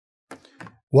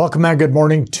Welcome and good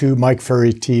morning to Mike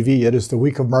Ferry TV. It is the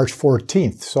week of March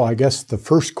 14th. So I guess the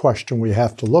first question we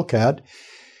have to look at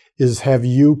is, have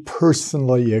you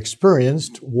personally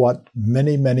experienced what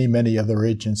many other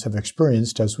agents have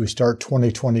experienced as we start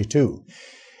 2022?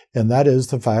 And that is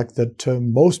the fact that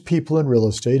most people in real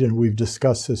estate, and we've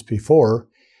discussed this before,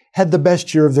 had the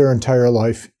best year of their entire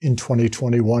life in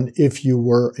 2021 if you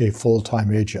were a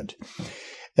full-time agent.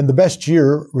 And the best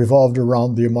year revolved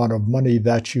around the amount of money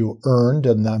that you earned.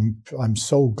 And I'm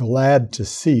so glad to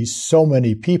see so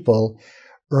many people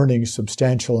earning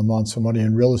substantial amounts of money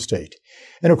in real estate.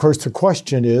 And of course, the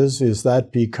question is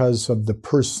that because of the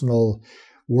personal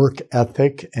work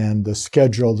ethic and the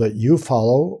schedule that you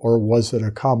follow, or was it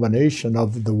a combination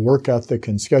of the work ethic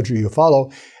and schedule you follow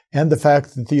and the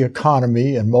fact that the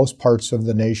economy in most parts of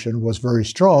the nation was very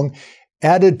strong,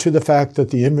 added to the fact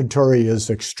that the inventory is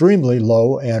extremely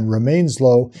low and remains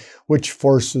low, which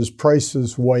forces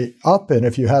prices way up. And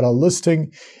if you had a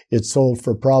listing, it sold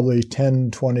for probably 10,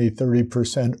 20,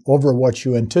 30% over what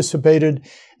you anticipated.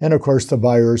 And of course, the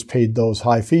buyers paid those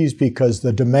high fees because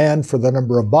the demand for the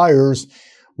number of buyers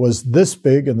was this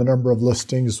big and the number of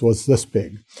listings was this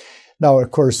big. Now, of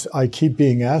course, I keep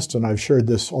being asked, and I've shared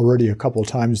this already a couple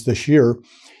times this year,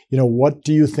 what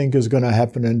do you think is going to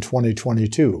happen in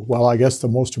 2022? Well, I guess the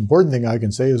most important thing I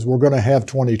can say is we're going to have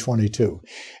 2022.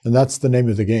 And that's the name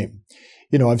of the game.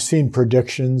 I've seen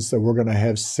predictions that we're going to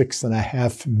have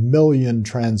 6.5 million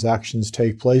transactions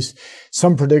take place.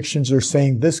 Some predictions are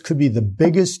saying this could be the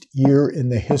biggest year in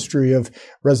the history of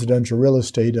residential real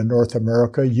estate in North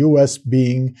America, U.S.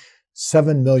 being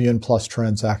 7 million plus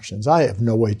transactions. I have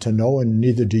no way to know, and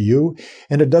neither do you.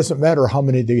 And it doesn't matter how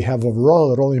many they have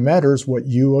overall. It only matters what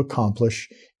you accomplish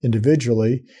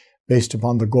individually based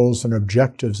upon the goals and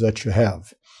objectives that you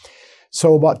have.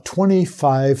 So about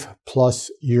 25 plus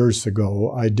years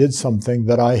ago, I did something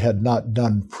that I had not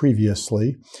done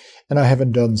previously, and I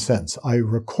haven't done since. I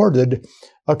recorded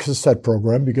a cassette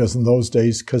program because in those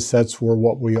days, cassettes were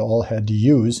what we all had to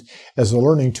use as a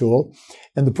learning tool.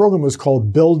 And the program was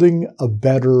called Building a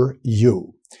Better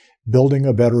You. Building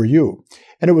a Better You.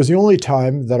 And it was the only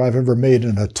time that I've ever made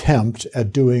an attempt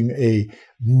at doing a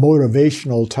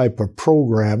motivational type of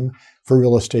program for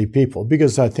real estate people,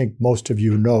 because I think most of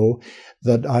you know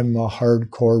that I'm a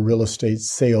hardcore real estate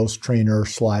sales trainer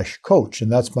 / coach.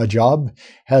 And that's my job,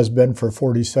 has been for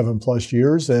 47 plus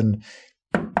years, and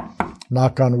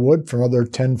knock on wood, for another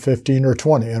 10, 15, or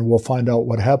 20. And we'll find out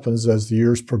what happens as the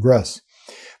years progress.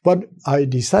 But I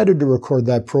decided to record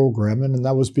that program, and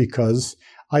that was because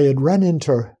I had run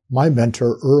into my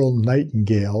mentor, Earl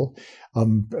Nightingale,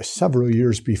 several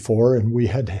years before, and we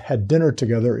had dinner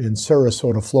together in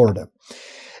Sarasota, Florida.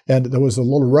 And there was a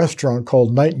little restaurant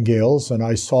called Nightingale's, and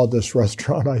I saw this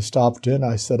restaurant. I stopped in.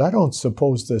 I said, I don't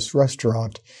suppose this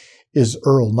restaurant is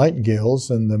Earl Nightingale's.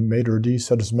 And the maitre d'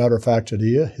 said, as a matter of fact, it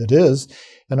is.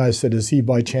 And I said, is he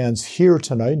by chance here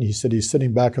tonight? And he said, he's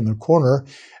sitting back in the corner.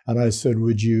 And I said,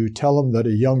 would you tell him that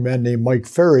a young man named Mike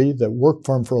Ferry that worked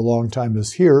for him for a long time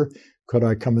is here? Could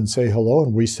I come and say hello?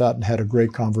 And we sat and had a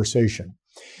great conversation.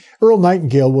 Earl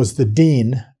Nightingale was the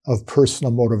dean of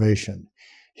personal motivation.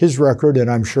 His record, and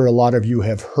I'm sure a lot of you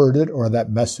have heard it, or that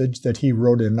message that he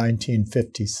wrote in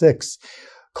 1956,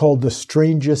 called The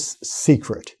Strangest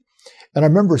Secret. And I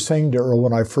remember saying to Earl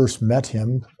when I first met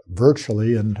him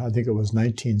virtually, and I think it was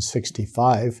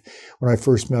 1965, when I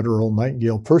first met Earl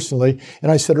Nightingale personally, and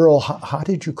I said, Earl, how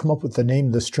did you come up with the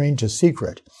name The Strangest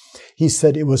Secret? He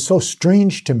said, it was so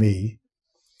strange to me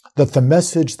that the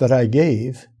message that I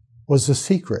gave was a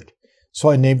secret. So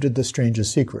I named it The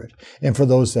Strangest Secret. And for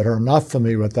those that are not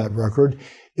familiar with that record,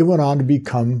 it went on to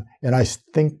become, and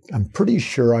I'm pretty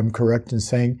sure I'm correct in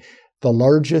saying, the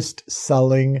largest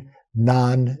selling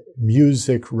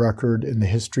non-music record in the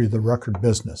history of the record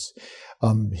business.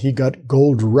 He got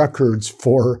gold records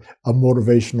for a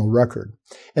motivational record.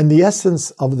 And the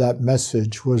essence of that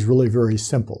message was really very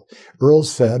simple. Earl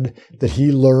said that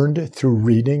he learned through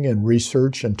reading and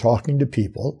research and talking to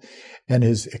people, and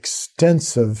his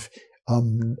extensive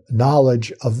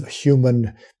knowledge of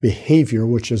human behavior,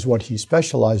 which is what he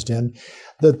specialized in,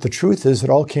 that the truth is it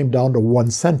all came down to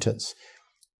one sentence.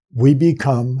 We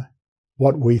become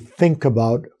what we think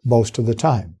about most of the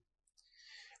time.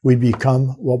 We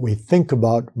become what we think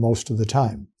about most of the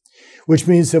time, which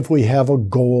means if we have a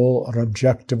goal, an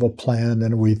objective, a plan,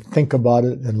 and we think about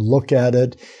it and look at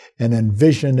it and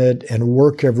envision it and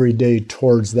work every day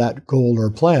towards that goal or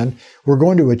plan, we're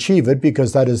going to achieve it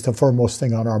because that is the foremost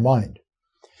thing on our mind.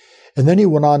 And then he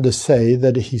went on to say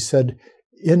that he said,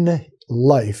 in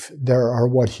life, there are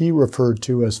what he referred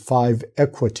to as 5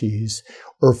 equities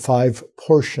or 5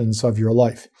 portions of your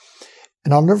life.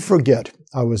 And I'll never forget,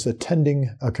 I was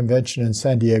attending a convention in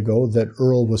San Diego that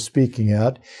Earl was speaking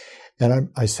at, and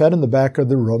I sat in the back of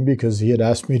the room because he had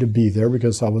asked me to be there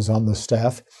because I was on the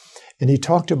staff, and he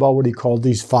talked about what he called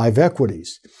these 5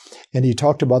 equities. And he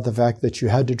talked about the fact that you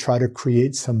had to try to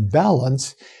create some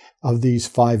balance of these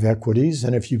 5 equities,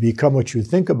 and if you become what you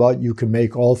think about, you can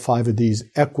make all 5 of these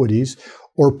equities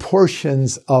or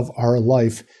portions of our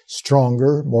life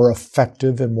stronger, more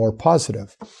effective, and more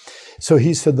positive. So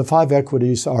he said the 5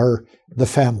 equities are the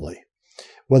family.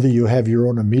 Whether you have your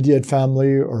own immediate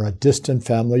family or a distant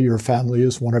family, your family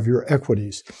is one of your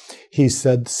equities. He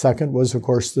said second was, of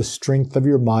course, the strength of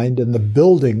your mind and the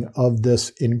building of this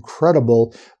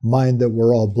incredible mind that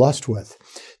we're all blessed with.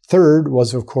 Third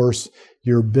was, of course,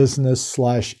 your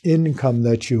business/income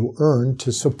that you earn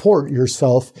to support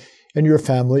yourself and your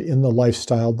family in the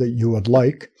lifestyle that you would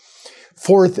like.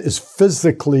 Fourth is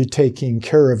physically taking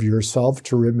care of yourself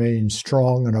to remain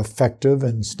strong and effective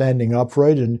and standing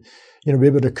upright and be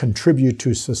able to contribute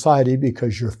to society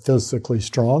because you're physically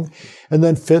strong. And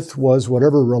then fifth was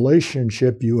whatever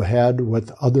relationship you had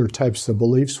with other types of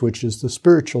beliefs, which is the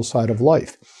spiritual side of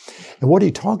life. And what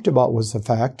he talked about was the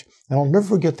fact, and I'll never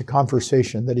forget the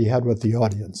conversation that he had with the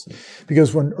audience,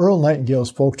 because when Earl Nightingale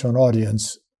spoke to an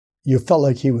audience, you felt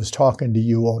like he was talking to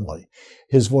you only.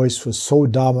 His voice was so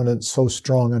dominant, so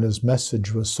strong, and his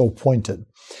message was so pointed.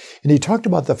 And he talked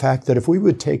about the fact that if we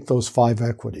would take those 5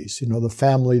 equities, the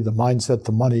family, the mindset,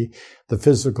 the money, the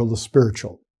physical, the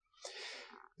spiritual,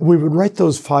 we would write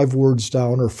those 5 words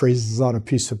down or phrases on a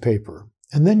piece of paper,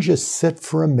 and then just sit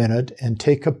for a minute and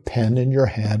take a pen in your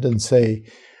hand and say,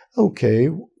 okay,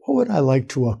 what would I like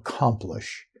to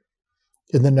accomplish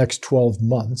in the next 12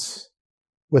 months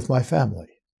with my family?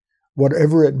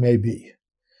 Whatever it may be.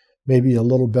 Maybe a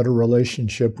little better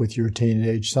relationship with your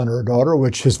teenage son or daughter,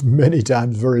 which is many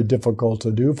times very difficult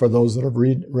to do for those that have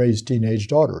raised teenage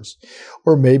daughters.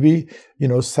 Or maybe,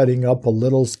 setting up a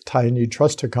little tiny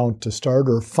trust account to start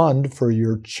or fund for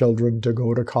your children to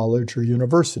go to college or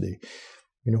university.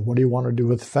 What do you want to do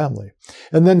with the family?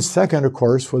 And then second, of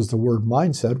course, was the word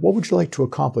mindset. What would you like to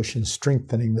accomplish in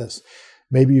strengthening this?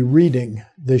 Maybe reading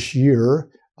this year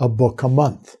a book a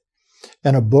month.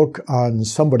 And a book on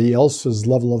somebody else's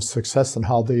level of success and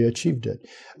how they achieved it.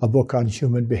 A book on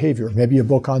human behavior. Maybe a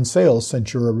book on sales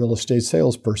since you're a real estate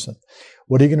salesperson.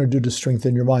 What are you going to do to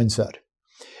strengthen your mindset?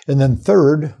 And then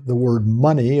third, the word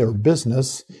money or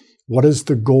business. What is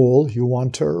the goal you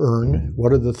want to earn?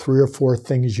 What are the 3 or 4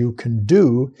 things you can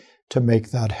do to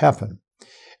make that happen?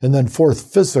 And then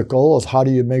fourth, physical, is how do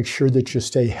you make sure that you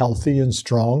stay healthy and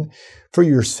strong for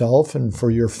yourself and for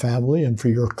your family and for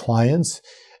your clients,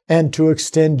 and to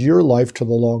extend your life to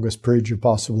the longest period you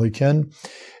possibly can.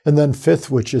 And then fifth,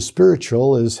 which is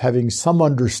spiritual, is having some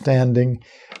understanding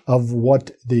of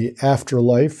what the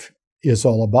afterlife is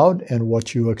all about and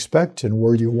what you expect and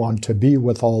where you want to be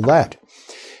with all that.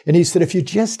 And he said, if you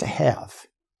just have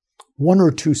 1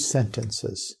 or 2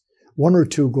 sentences, 1 or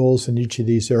 2 goals in each of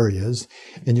these areas,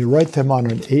 and you write them on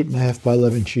an 8.5 by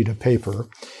 11 sheet of paper,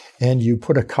 and you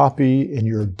put a copy in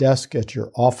your desk at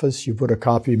your office. You put a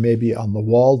copy maybe on the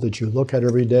wall that you look at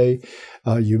every day.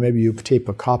 You tape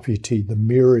a copy to the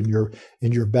mirror in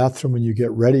your bathroom when you get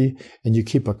ready, and you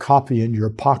keep a copy in your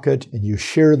pocket, and you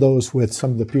share those with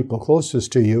some of the people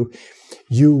closest to you.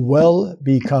 You will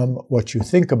become what you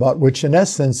think about, which in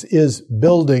essence is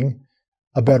building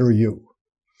a better you.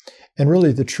 And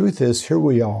really the truth is, here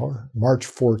we are, March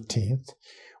 14th.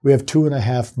 We have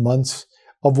 2.5 months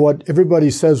of what everybody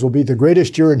says will be the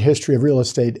greatest year in history of real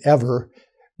estate ever.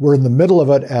 We're in the middle of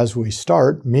it as we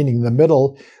start, meaning the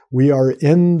middle. We are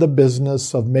in the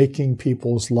business of making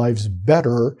people's lives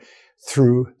better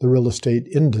through the real estate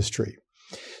industry.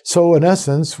 So in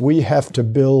essence, we have to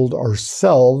build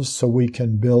ourselves so we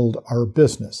can build our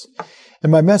business.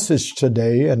 And my message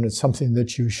today, and it's something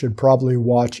that you should probably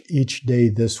watch each day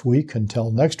this week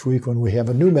until next week when we have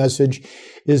a new message,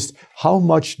 is how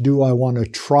much do I want to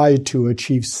try to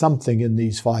achieve something in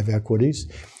these 5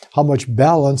 equities? How much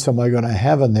balance am I going to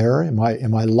have in there? Am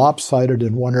I lopsided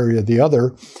in one area or the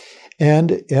other?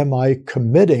 And am I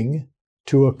committing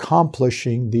to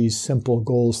accomplishing these simple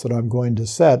goals that I'm going to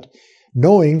set,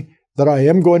 knowing that I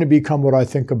am going to become what I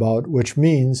think about, which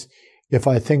means if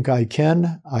I think I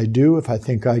can, I do. If I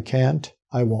think I can't,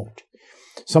 I won't.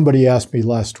 Somebody asked me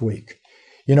last week,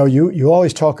 you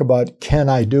always talk about can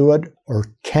I do it or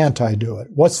can't I do it?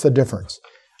 What's the difference?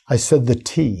 I said the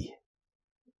T.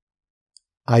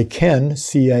 I can,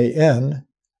 C-A-N.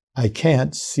 I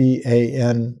can't,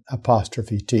 C-A-N''T.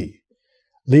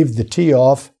 Leave the T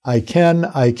off. I can,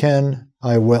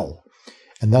 I will.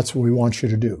 And that's what we want you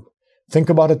to do. Think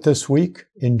about it this week.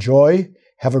 Enjoy.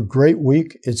 Have a great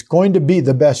week. It's going to be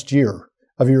the best year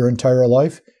of your entire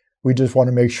life. We just want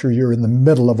to make sure you're in the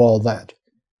middle of all that.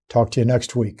 Talk to you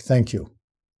next week. Thank you.